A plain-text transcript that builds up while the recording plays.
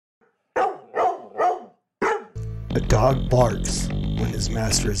A dog barks when his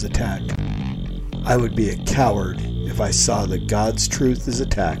master is attacked. I would be a coward if I saw that God's truth is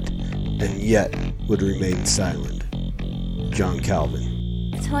attacked and yet would remain silent. John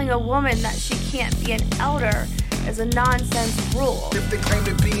Calvin. Telling a woman that she can't be an elder is a nonsense rule. If they claim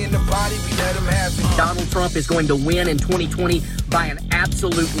to be in the body, we let them have it. Donald Trump is going to win in 2020 by an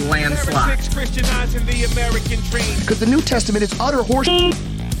absolute landslide. Christianizing the American dream. Because the New Testament is utter horse.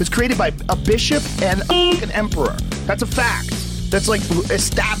 It's created by a bishop and an emperor. That's a fact. That's like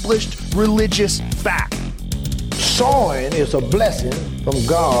established religious fact. Sowing is a blessing from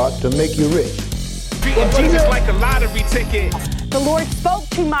God to make you rich. Jesus like a lottery ticket. The Lord spoke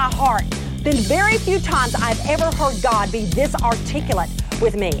to my heart. Then very few times I've ever heard God be this articulate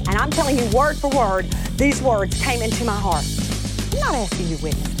with me. And I'm telling you word for word, these words came into my heart. I'm not asking you to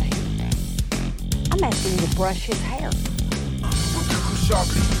witness to him. I'm asking you to brush his hair.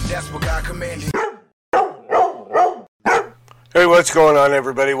 That's what God commanded. Hey, what's going on,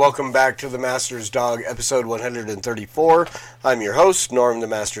 everybody? Welcome back to The Master's Dog, episode 134. I'm your host, Norm the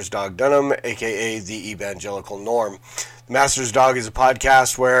Master's Dog Dunham, a.k.a. the Evangelical Norm. The Master's Dog is a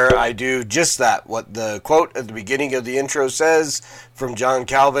podcast where I do just that, what the quote at the beginning of the intro says from John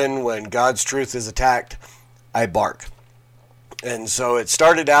Calvin: when God's truth is attacked, I bark. And so it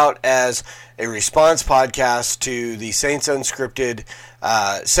started out as a response podcast to the Saints Unscripted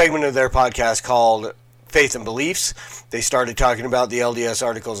segment of their podcast called Faith and Beliefs. They started talking about the LDS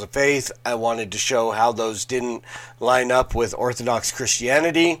Articles of Faith. I wanted to show how those didn't line up with Orthodox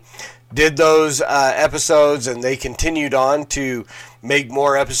Christianity. Did those episodes, and they continued on to make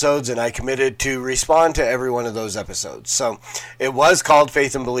more episodes, and I committed to respond to every one of those episodes. So it was called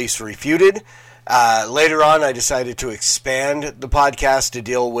Faith and Beliefs Refuted. Later on, I decided to expand the podcast to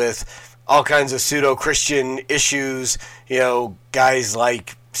deal with all kinds of pseudo-Christian issues, guys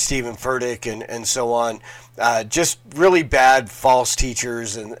like Stephen Furtick and so on. Just really bad false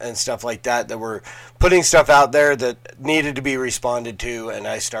teachers and stuff like that were putting stuff out there that needed to be responded to, and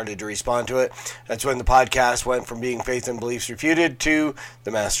I started to respond to it. That's when the podcast went from being Faith and Beliefs Refuted to The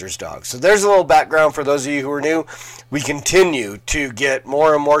Master's Dog. So there's a little background for those of you who are new. We continue to get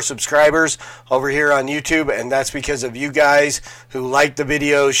more and more subscribers over here on YouTube, and that's because of you guys who like the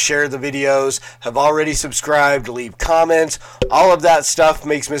videos, share the videos, have already subscribed, leave comments. All of that stuff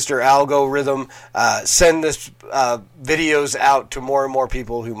makes Mr. Algorithm send this videos out to more and more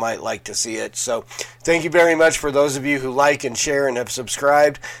people who might like to see it. So thank you very much for those of you who like and share and have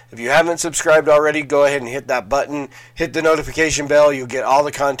subscribed. If you haven't subscribed already, go ahead and hit that button. Hit the notification bell. You'll get all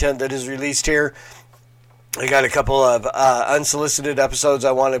the content that is released here. I got a couple of unsolicited episodes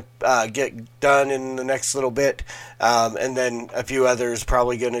I want to get done in the next little bit. And then a few others,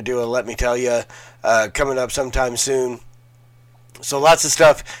 probably going to do a Let Me Tell You coming up sometime soon. So lots of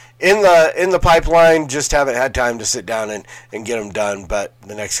stuff in the pipeline. Just haven't had time to sit down and get them done, but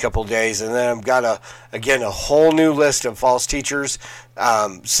the next couple of days. And then I've got a whole new list of false teachers.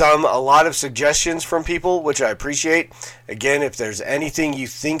 A lot of suggestions from people, which I appreciate. Again, if there's anything you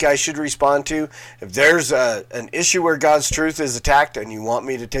think I should respond to, if there's an issue where God's truth is attacked and you want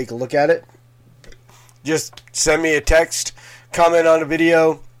me to take a look at it, just send me a text, comment on a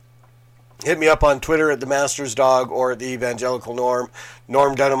video. Hit me up on Twitter at The Master's Dog or at The Evangelical Norm.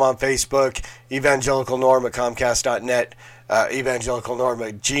 Norm Dunham on Facebook. Evangelical Norm at Comcast.net. Evangelical Norm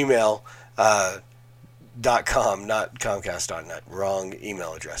at Gmail.com, not Comcast.net. Wrong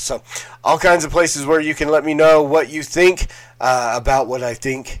email address. So all kinds of places where you can let me know what you think about what I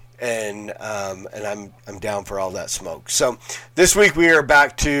think. And I'm down for all that smoke. So this week we are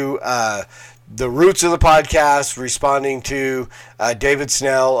back to the roots of the podcast, responding to David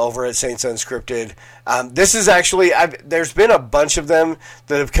Snell over at Saints Unscripted. This is actually, there's been a bunch of them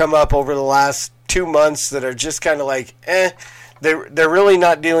that have come up over the last 2 months that are just kind of like, They're really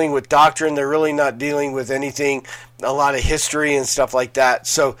not dealing with doctrine. They're really not dealing with anything, a lot of history and stuff like that.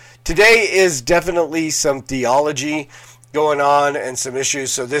 So today is definitely some theology going on and some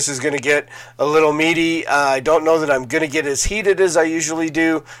issues. So this is going to get a little meaty. I don't know that I'm going to get as heated as I usually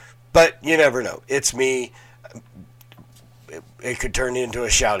do. But you never know. It's me. It could turn into a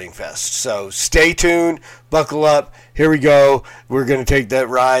shouting fest. So stay tuned. Buckle up. Here we go. We're going to take that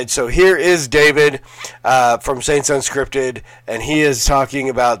ride. So here is David from Saints Unscripted. And he is talking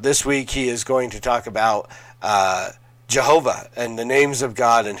about, this week, he is going to talk about Jehovah and the names of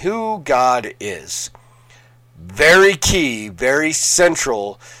God and who God is. Very key, very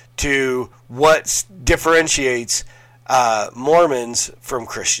central to what differentiates Mormons from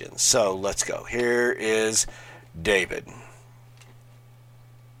Christians. So let's go. Here is David.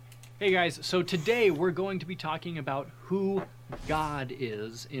 Hey guys, so today we're going to be talking about who God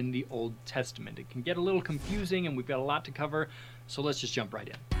is in the Old Testament. It can get a little confusing and we've got a lot to cover, so let's just jump right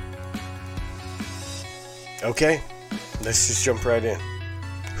in. Okay, let's just jump right in.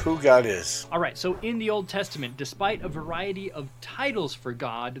 Who God is. Alright, so in the Old Testament, despite a variety of titles for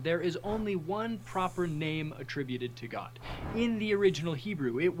God, there is only one proper name attributed to God. In the original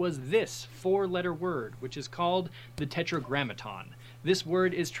Hebrew, it was this 4-letter word, which is called the Tetragrammaton. This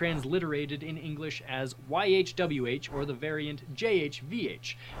word is transliterated in English as YHWH, or the variant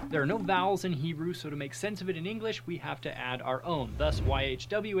JHVH. There are no vowels in Hebrew, so to make sense of it in English, we have to add our own. Thus,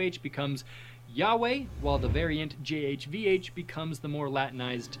 YHWH becomes Yahweh, while the variant JHVH becomes the more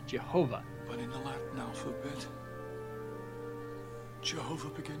Latinized Jehovah. But in the Latin alphabet, Jehovah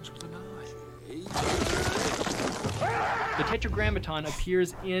begins with an I. The Tetragrammaton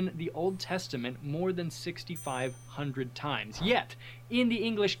appears in the Old Testament more than 6,500 times. Yet, in the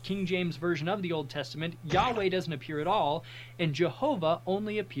English King James Version of the Old Testament, Yahweh doesn't appear at all, and Jehovah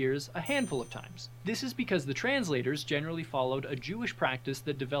only appears a handful of times. This is because the translators generally followed a Jewish practice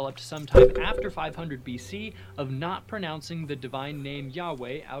that developed sometime after 500 BC of not pronouncing the divine name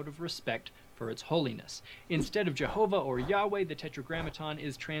Yahweh out of respect for its holiness. Instead of Jehovah or Yahweh, the Tetragrammaton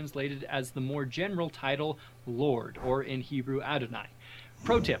is translated as the more general title Lord, or in Hebrew Adonai.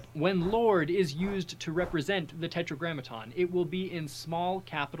 Pro tip, when Lord is used to represent the Tetragrammaton, it will be in small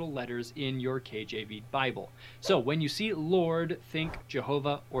capital letters in your KJV Bible. So when you see Lord, think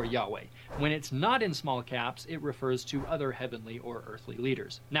Jehovah or Yahweh. When it's not in small caps, it refers to other heavenly or earthly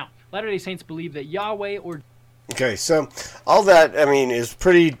leaders. Now, Latter-day Saints believe that Yahweh or... Okay, so all that, is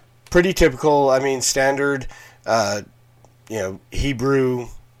pretty typical, standard, Hebrew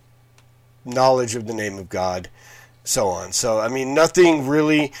knowledge of the name of God, so on. So, nothing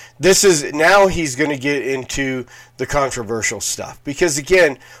really, now he's going to get into the controversial stuff. Because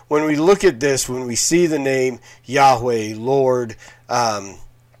again, when we look at this, when we see the name Yahweh, Lord, Adonai,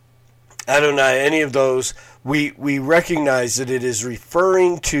 any of those, we recognize that it is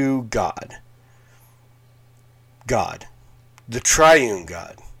referring to God. God, the triune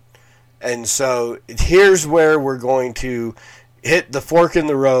God. And so here's where we're going to hit the fork in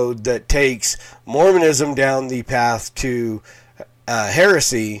the road that takes Mormonism down the path to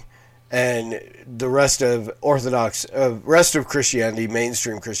heresy, and the rest of Christianity,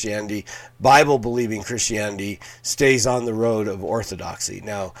 mainstream Christianity, Bible-believing Christianity, stays on the road of orthodoxy.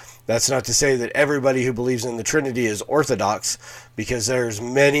 Now, that's not to say that everybody who believes in the Trinity is orthodox, because there's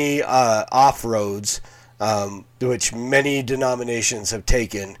many off-roads which many denominations have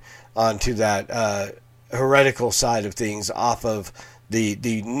taken onto that heretical side of things, off of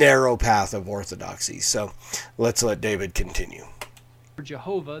the narrow path of orthodoxy. So let's let David continue.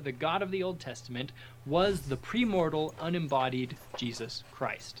 Jehovah, the God of the Old Testament, was the premortal, unembodied Jesus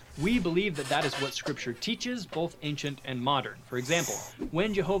Christ. We believe that that is what Scripture teaches, both ancient and modern. For example,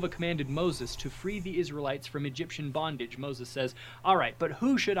 when Jehovah commanded Moses to free the Israelites from Egyptian bondage, Moses says, "All right, but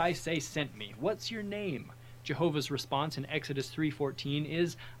who should I say sent me? What's your name?" Jehovah's response in Exodus 3:14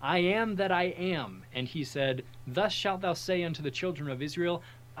 is, "I am that I am." And he said, "Thus shalt thou say unto the children of Israel,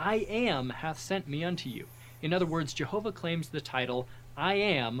 I am hath sent me unto you." In other words, Jehovah claims the title I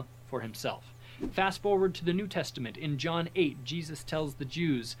am for himself. Fast forward to the New Testament. In John 8, Jesus tells the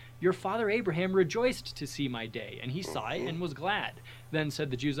Jews, "Your father Abraham rejoiced to see my day, and he saw it and was glad. Then said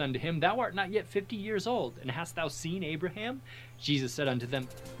the Jews unto him, Thou art not yet 50 years old, and hast thou seen Abraham? Jesus said unto them,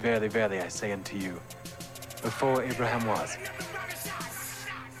 Verily, verily, I say unto you, before Abraham was,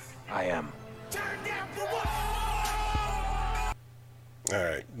 I am." All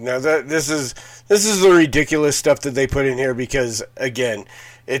right. Now this is the ridiculous stuff that they put in here, because again,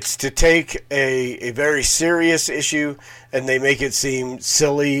 it's to take a very serious issue and they make it seem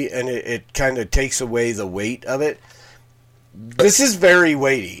silly, and it kind of takes away the weight of it. This is very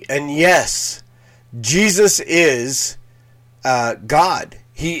weighty, and yes, Jesus is God.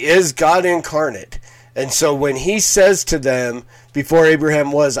 He is God incarnate. And so when he says to them, before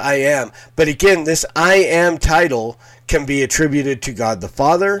Abraham was, I am. But again, this I am title can be attributed to God the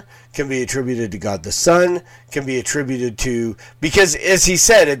Father, can be attributed to God the Son, can be attributed to, because as he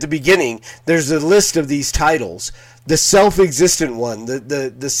said at the beginning, there's a list of these titles. The self-existent one,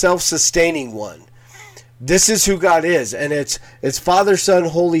 the self-sustaining one. This is who God is, and it's Father, Son,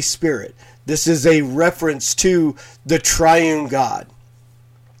 Holy Spirit. This is a reference to the triune God.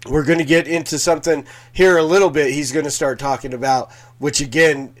 We're going to get into something here a little bit he's going to start talking about, which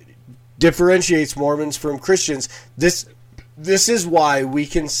again differentiates Mormons from Christians. This is why we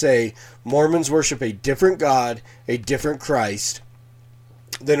can say Mormons worship a different God, a different Christ,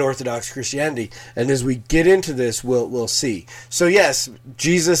 Orthodox Christianity. And as we get into this, we'll see. So yes,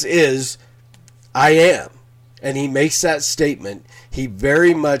 Jesus is I am. And he makes that statement. He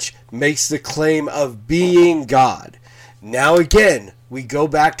very much makes the claim of being God. Now again, we go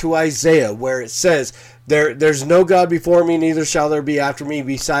back to Isaiah where it says, there's no God before me, neither shall there be after me.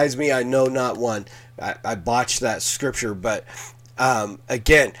 Besides me, I know not one. I botched that scripture, but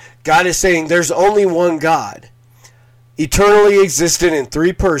again, God is saying there's only one God. Eternally existent in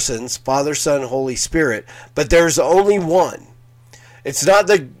three persons, Father, Son, Holy Spirit, but there's only one. It's not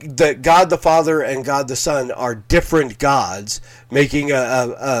that God the Father and God the Son are different gods, making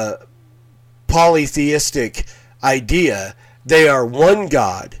a polytheistic idea. They are one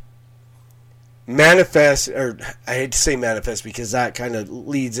God, manifest, or I hate to say manifest because that kind of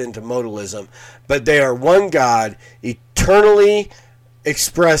leads into modalism, but they are one God, eternally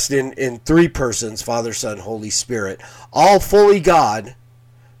expressed in three persons, Father, Son, Holy Spirit, all fully God,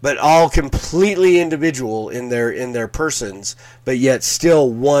 but all completely individual in their persons, but yet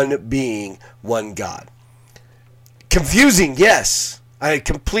still one being, one God. Confusing, yes. I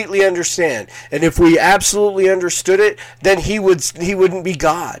completely understand. And if we absolutely understood it, then he wouldn't be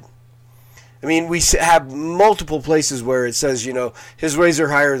God. I mean, we have multiple places where it says, his ways are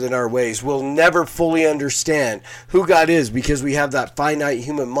higher than our ways. We'll never fully understand who God is because we have that finite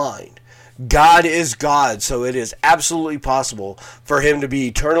human mind. God is God, so it is absolutely possible for him to be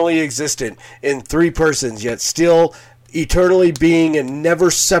eternally existent in three persons, yet still eternally being and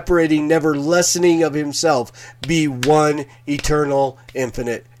never separating, never lessening of himself, be one eternal,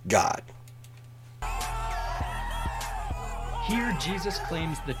 infinite God. Here, Jesus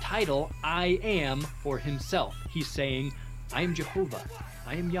claims the title, I am, for himself. He's saying, I am Jehovah,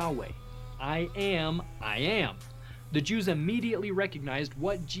 I am Yahweh, I am, I am. The Jews immediately recognized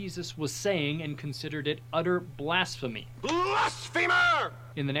what Jesus was saying and considered it utter blasphemy. Blasphemer!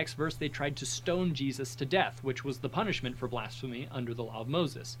 In the next verse, they tried to stone Jesus to death, which was the punishment for blasphemy under the law of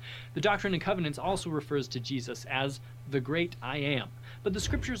Moses. The Doctrine and Covenants also refers to Jesus as the great I am. But the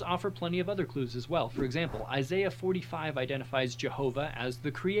scriptures offer plenty of other clues as well. For example, Isaiah 45 identifies Jehovah as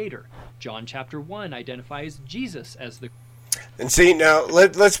the Creator. John chapter 1 identifies Jesus as the And see, now,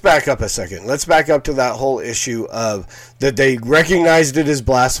 let's back up a second. Let's back up to that whole issue of that they recognized it as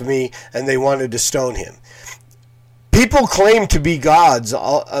blasphemy and they wanted to stone him. People claim to be gods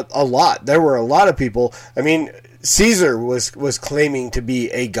a lot. There were a lot of people. I mean, Caesar was claiming to be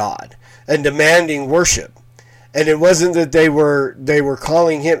a god and demanding worship. And it wasn't that they were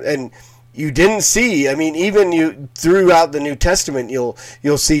calling him, and you didn't see, I mean, even throughout the New Testament, you'll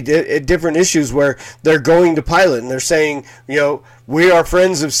see different issues where they're going to Pilate and they're saying, we are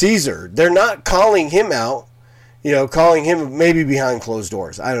friends of Caesar. They're not calling him out, calling him maybe behind closed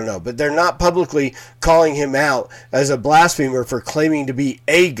doors. I don't know. But they're not publicly calling him out as a blasphemer for claiming to be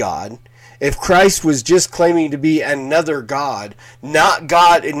a god. If Christ was just claiming to be another God, not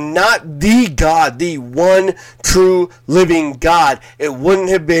God, and not the God, the one true living God, it wouldn't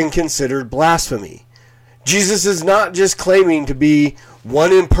have been considered blasphemy. Jesus is not just claiming to be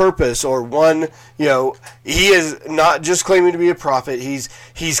one in purpose or one, he is not just claiming to be a prophet.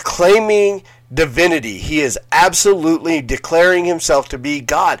 He's claiming divinity. He is absolutely declaring himself to be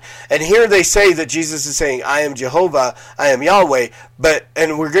God. And here they say that Jesus is saying, I am Jehovah, I am Yahweh,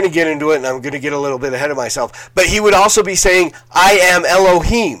 and we're going to get into it, and I'm going to get a little bit ahead of myself, but he would also be saying, I am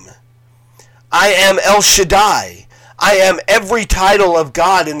Elohim, I am El Shaddai, I am every title of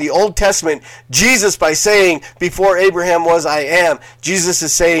God in the Old Testament. Jesus, by saying, before Abraham was, I am, Jesus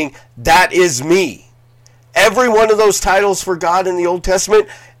is saying, that is me. Every one of those titles for God in the Old Testament,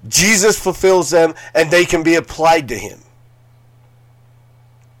 Jesus fulfills them, and they can be applied to him.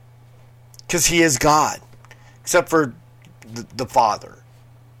 Because he is God. Except for the Father.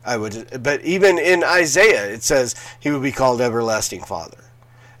 But even in Isaiah, it says he would be called Everlasting Father.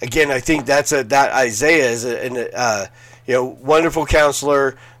 Again, I think that Isaiah is wonderful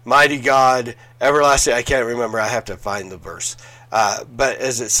counselor, mighty God, everlasting. I can't remember. I have to find the verse. But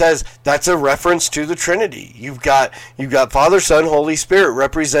as it says, that's a reference to the Trinity. You've got Father, Son, Holy Spirit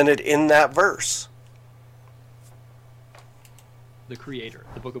represented in that verse. The Creator.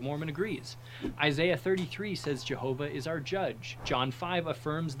 The Book of Mormon agrees. Isaiah 33 says Jehovah is our judge. John 5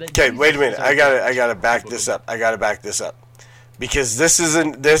 affirms that. Okay, wait a minute. I gotta back this up. Because this is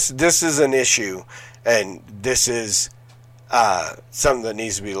an issue, and this is something that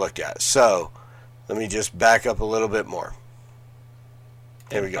needs to be looked at. So let me just back up a little bit more.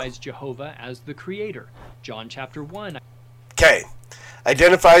 There we go. Identifies Jehovah as the Creator. John chapter 1. Okay.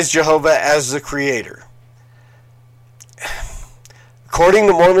 Identifies Jehovah as the Creator. According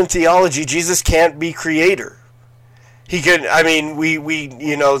to Mormon theology, Jesus can't be Creator. He could, I mean, we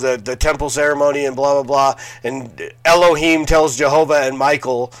the temple ceremony and blah, blah, blah, and Elohim tells Jehovah and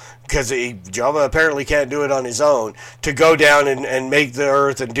Michael, because Jehovah apparently can't do it on his own, to go down and make the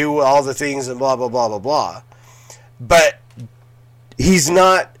earth and do all the things and blah, blah, blah, blah, blah. But he's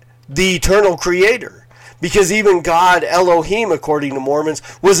not the eternal creator, because even God, Elohim, according to Mormons,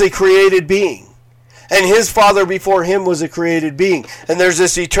 was a created being. And his father before him was a created being. And there's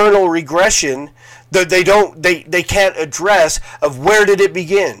this eternal regression that they can't address of where did it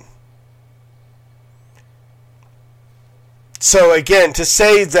begin. So again, to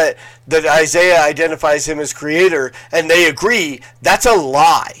say that Isaiah identifies him as creator and they agree, that's a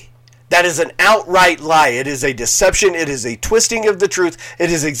lie. That is an outright lie. It is a deception. It is a twisting of the truth.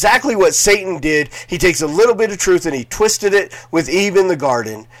 It is exactly what Satan did. He takes a little bit of truth and he twisted it with Eve in the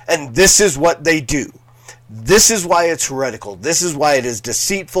garden. And this is what they do. This is why it's heretical. This is why it is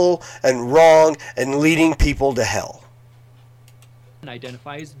deceitful and wrong and leading people to hell.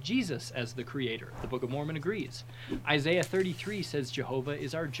 Identifies Jesus as the creator. The Book of Mormon agrees. Isaiah 33 says Jehovah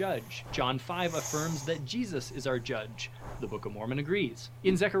is our judge. John 5 affirms that Jesus is our judge. The Book of Mormon agrees.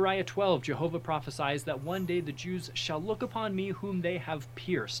 In Zechariah 12, Jehovah prophesies that one day the Jews shall look upon me whom they have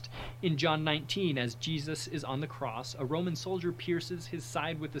pierced. In John 19, as Jesus is on the cross, a Roman soldier pierces his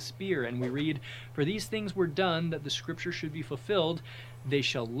side with a spear, and we read, "For these things were done that the scripture should be fulfilled. They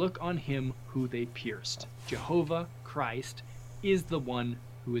shall look on him who they pierced." Jehovah, Christ, is the one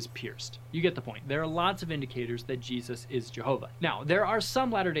who is pierced. You get the point. There are lots of indicators that Jesus is Jehovah. Now, there are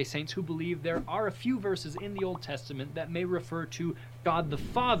some Latter-day Saints who believe there are a few verses in the Old Testament that may refer to God the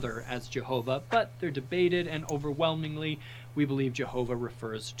Father as Jehovah, but they're debated, and overwhelmingly, we believe Jehovah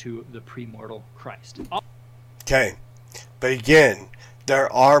refers to the premortal Christ. Okay. But again,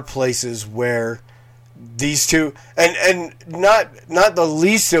 there are places where these two, and not the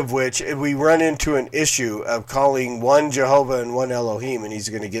least of which, we run into an issue of calling one Jehovah and one Elohim, and he's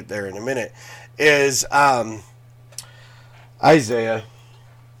going to get there in a minute, is Isaiah.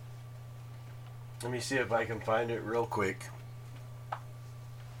 Let me see if I can find it real quick.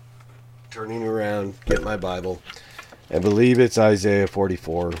 Turning around, get my Bible. I believe it's Isaiah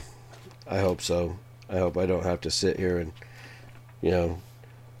 44. I hope so. I hope I don't have to sit here and,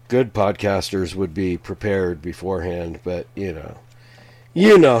 good podcasters would be prepared beforehand, but you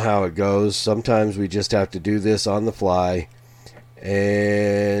know how it goes. Sometimes we just have to do this on the fly.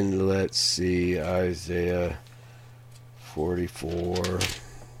 And let's see, Isaiah 44.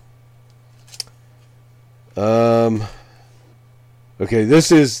 Okay,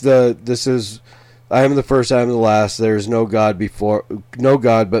 this is I am the first, I am the last. There is no God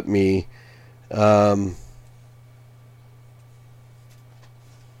but me.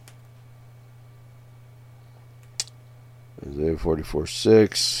 Isaiah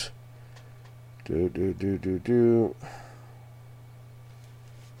 44:6.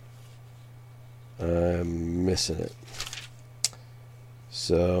 I'm missing it.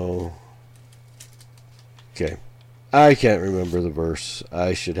 So, okay. I can't remember the verse.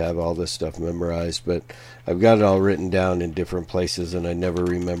 I should have all this stuff memorized, but I've got it all written down in different places, and I never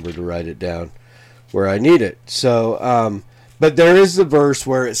remember to write it down where I need it. So, but there is the verse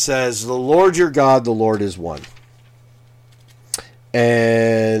where it says, "The Lord your God, the Lord is one."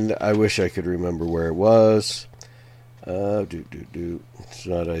 And I wish I could remember where it was. It's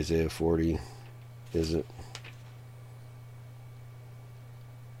not Isaiah 40, is it?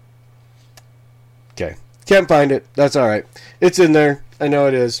 Okay. Can't find it. That's all right. It's in there. I know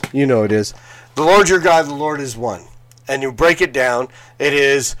it is. You know it is. The Lord your God, the Lord is one. And you break it down, it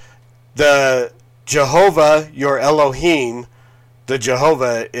is the Jehovah, your Elohim, the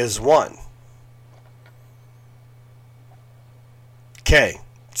Jehovah is one. Okay,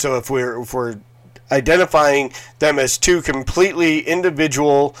 so if we're identifying them as two completely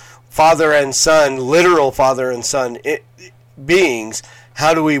individual father and son, literal father and son beings,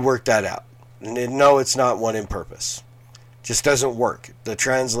 how do we work that out? No, it's not one in purpose. Just doesn't work. The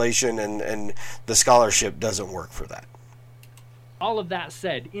translation and the scholarship doesn't work for that. All of that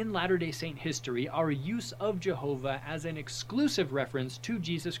said, in Latter-day Saint history, our use of Jehovah as an exclusive reference to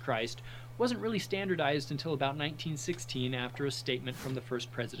Jesus Christ wasn't really standardized until about 1916 after a statement from the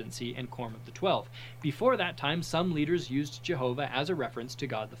First Presidency and Quorum of the 12. Before that time, some leaders used Jehovah as a reference to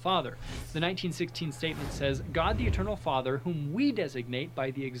God the Father. The 1916 statement says, "God the Eternal Father, whom we designate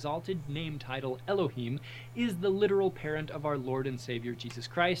by the exalted name title Elohim, is the literal parent of our Lord and Savior Jesus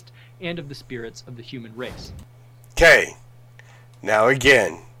Christ and of the spirits of the human race." Okay, now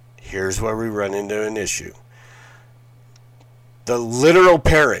again, here's where we run into an issue. The literal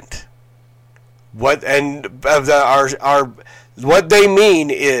parent. What they mean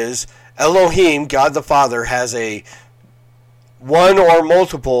is Elohim, God the Father, has a one or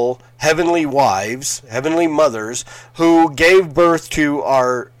multiple heavenly wives, heavenly mothers, who gave birth to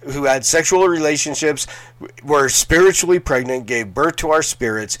who had sexual relationships, were spiritually pregnant, gave birth to our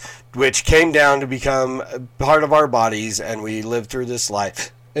spirits, which came down to become part of our bodies, and we live through this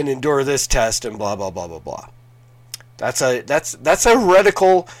life and endure this test and blah, blah, blah, blah, blah. That's a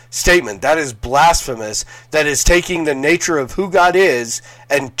heretical statement. That is blasphemous. That is taking the nature of who God is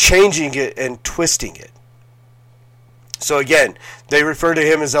and changing it and twisting it. So again, they refer to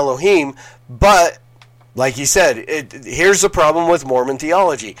him as Elohim, but like he said, here's the problem with Mormon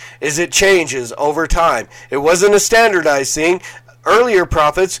theology, is it changes over time. It wasn't a standardized thing. Earlier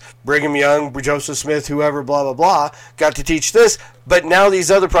prophets, Brigham Young, Joseph Smith, whoever, blah, blah, blah, got to teach this, but now these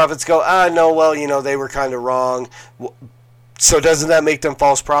other prophets go, no, well, they were kind of wrong. So doesn't that make them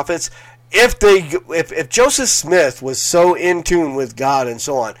false prophets? If Joseph Smith was so in tune with God and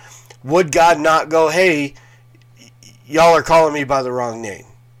so on, would God not go, hey, y'all are calling me by the wrong name?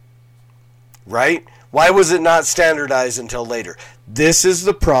 Right? Why was it not standardized until later? This is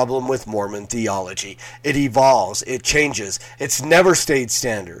the problem with Mormon theology. It evolves. It changes. It's never stayed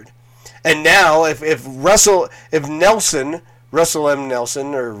standard. And now, if Russell M. Nelson,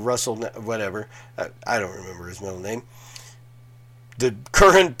 or Russell, whatever, I don't remember his middle name, the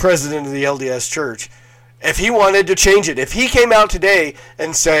current president of the LDS Church, if he wanted to change it, if he came out today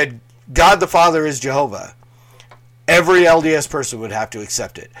and said, God the Father is Jehovah, every LDS person would have to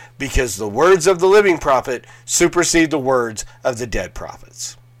accept it, because the words of the living prophet supersede the words of the dead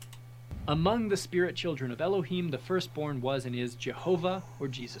prophets. Among the spirit children of Elohim, the firstborn was and is Jehovah, or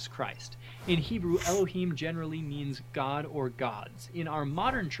Jesus Christ. In Hebrew, Elohim generally means God or gods. In our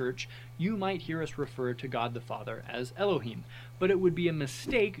modern church, you might hear us refer to God the Father as Elohim, but it would be a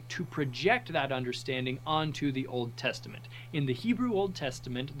mistake to project that understanding onto the Old Testament. In the Hebrew Old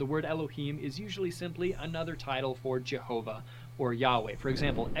Testament, the word Elohim is usually simply another title for Jehovah or Yahweh. For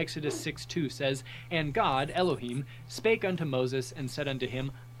example, Exodus 6:2 says, "And God, Elohim, spake unto Moses and said unto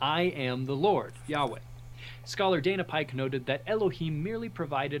him, I am the Lord, Yahweh." Scholar Dana Pike noted that Elohim merely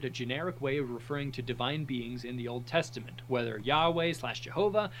provided a generic way of referring to divine beings in the Old Testament, whether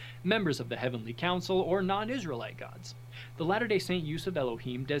Yahweh/Jehovah, members of the Heavenly Council, or non-Israelite gods. The Latter-day Saint use of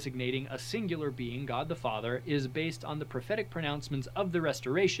Elohim designating a singular being, God the Father, is based on the prophetic pronouncements of the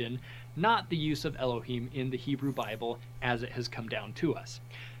Restoration, not the use of Elohim in the Hebrew Bible as it has come down to us.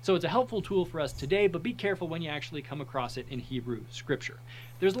 So it's a helpful tool for us today, but be careful when you actually come across it in Hebrew Scripture.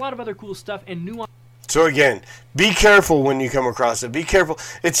 There's a lot of other cool stuff and nuance. So again, be careful when you come across it. Be careful.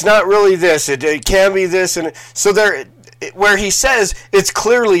 It's not really this. It can be this. And so there, where he says it's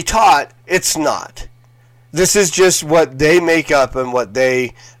clearly taught, it's not. This is just what they make up and what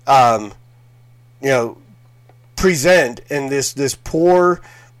they, present in this poor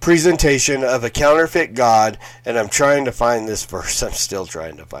presentation of a counterfeit God. And I'm trying to find this verse. I'm still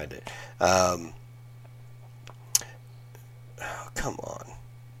trying to find it. Come on.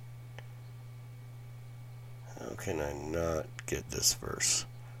 How can I not get this verse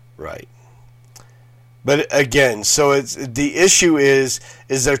right? But again, so it's the issue is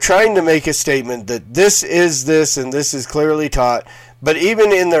they're trying to make a statement that this is this and this is clearly taught, but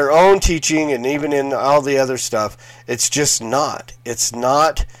even in their own teaching and even in all the other stuff, it's just not. It's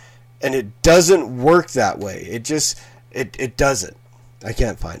not, and it doesn't work that way. It just it doesn't. I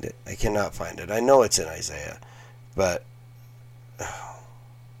can't find it. I cannot find it. I know it's in Isaiah, but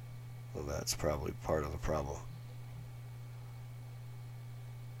well, that's probably part of the problem.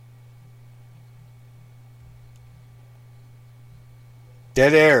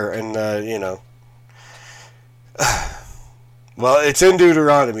 Dead air, and well, it's in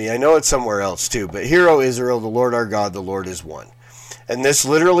Deuteronomy. I know it's somewhere else too, but hear, O Israel, the Lord our God, the Lord is one. And this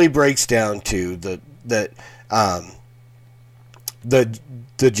literally breaks down to the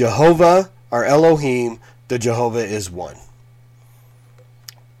Jehovah, our Elohim, the Jehovah is one.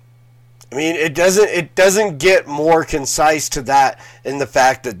 I mean, it doesn't get more concise to that in the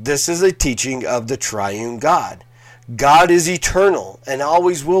fact that this is a teaching of the triune God. God is eternal and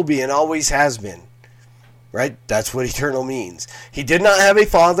always will be and always has been. Right? That's what eternal means. He did not have a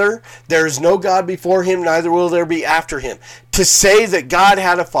father. There is no God before him, neither will there be after him. To say that God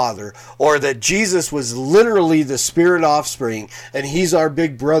had a father, or that Jesus was literally the spirit offspring and he's our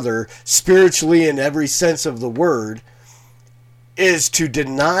big brother spiritually in every sense of the word, is to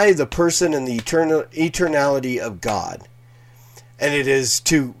deny the person and the eternality of God. And it is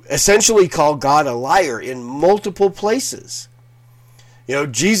to essentially call God a liar in multiple places.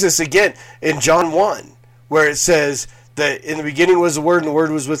 Jesus, again, in John 1, where it says that in the beginning was the Word, and the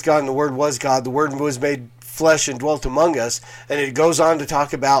Word was with God, and the Word was God. The Word was made flesh and dwelt among us. And it goes on to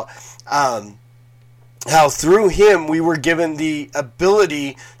talk about how through him we were given the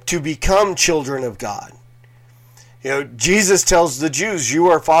ability to become children of God. Jesus tells the Jews, you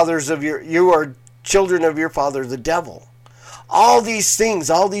are children of your father, the devil. All these things,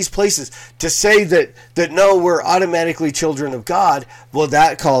 all these places, to say that no, we're automatically children of God, well,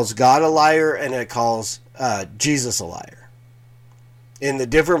 that calls God a liar, and it calls Jesus a liar. In the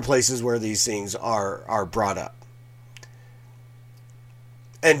different places where these things are brought up.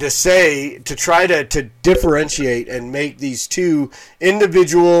 And to try to differentiate and make these two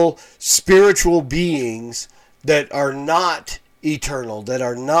individual spiritual beings that are not eternal, that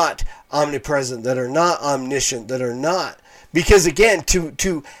are not omnipresent, that are not omniscient, that are not... Because again,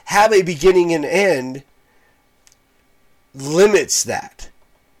 to have a beginning and end limits that.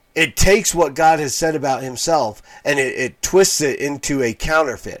 It takes what God has said about himself and it twists it into a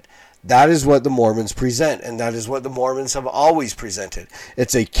counterfeit. That is what the Mormons present, and that is what the Mormons have always presented.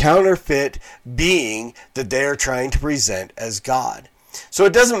 It's a counterfeit being that they are trying to present as God. So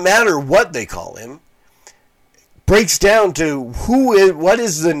it doesn't matter what they call him. It breaks down to what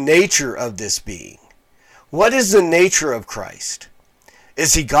is the nature of this being? What is the nature of Christ?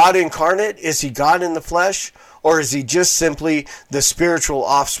 Is he God incarnate? Is he God in the flesh? Or is he just simply the spiritual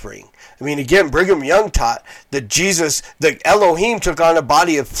offspring? I mean, again, Brigham Young taught that Jesus, that Elohim took on a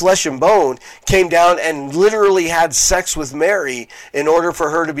body of flesh and bone, came down and literally had sex with Mary in order for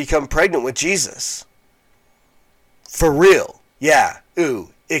her to become pregnant with Jesus. For real. Yeah.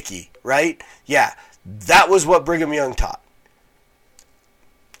 Ooh, icky, right? Yeah. That was what Brigham Young taught.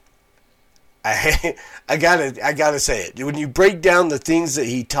 I gotta say it. When you break down the things that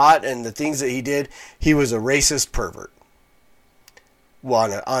he taught and the things that he did, he was a racist pervert.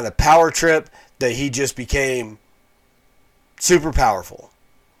 Well, on a power trip that he just became super powerful.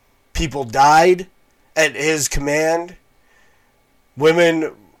 People died at his command.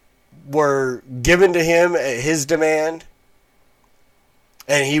 Women were given to him at his demand.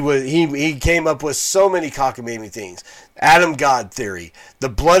 And he came up with so many cockamamie things. Adam God theory, the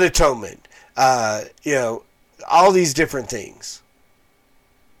blood atonement, all these different things.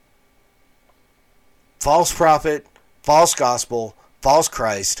 False prophet, false gospel, false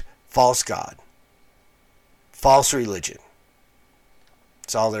Christ, false God. False religion.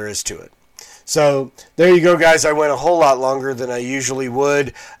 That's all there is to it. So, there you go, guys. I went a whole lot longer than I usually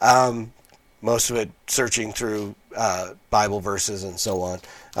would. Most of it searching through Bible verses and so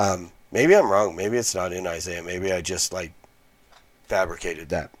on. Maybe I'm wrong. Maybe it's not in Isaiah. Maybe I just, fabricated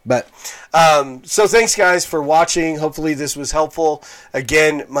that. But, so thanks, guys, for watching. Hopefully this was helpful.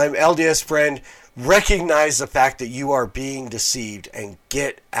 Again, my LDS friend, recognize the fact that you are being deceived and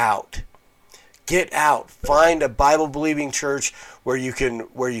get out. Get out. Find a Bible-believing church where you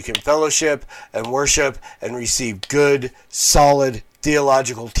can fellowship and worship and receive good, solid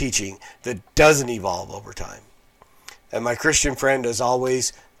theological teaching that doesn't evolve over time. And my Christian friend, as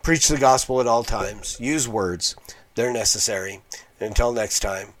always, preach the gospel at all times. Use words. They're necessary. And until next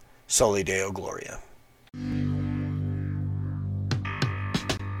time, Soli Deo Gloria.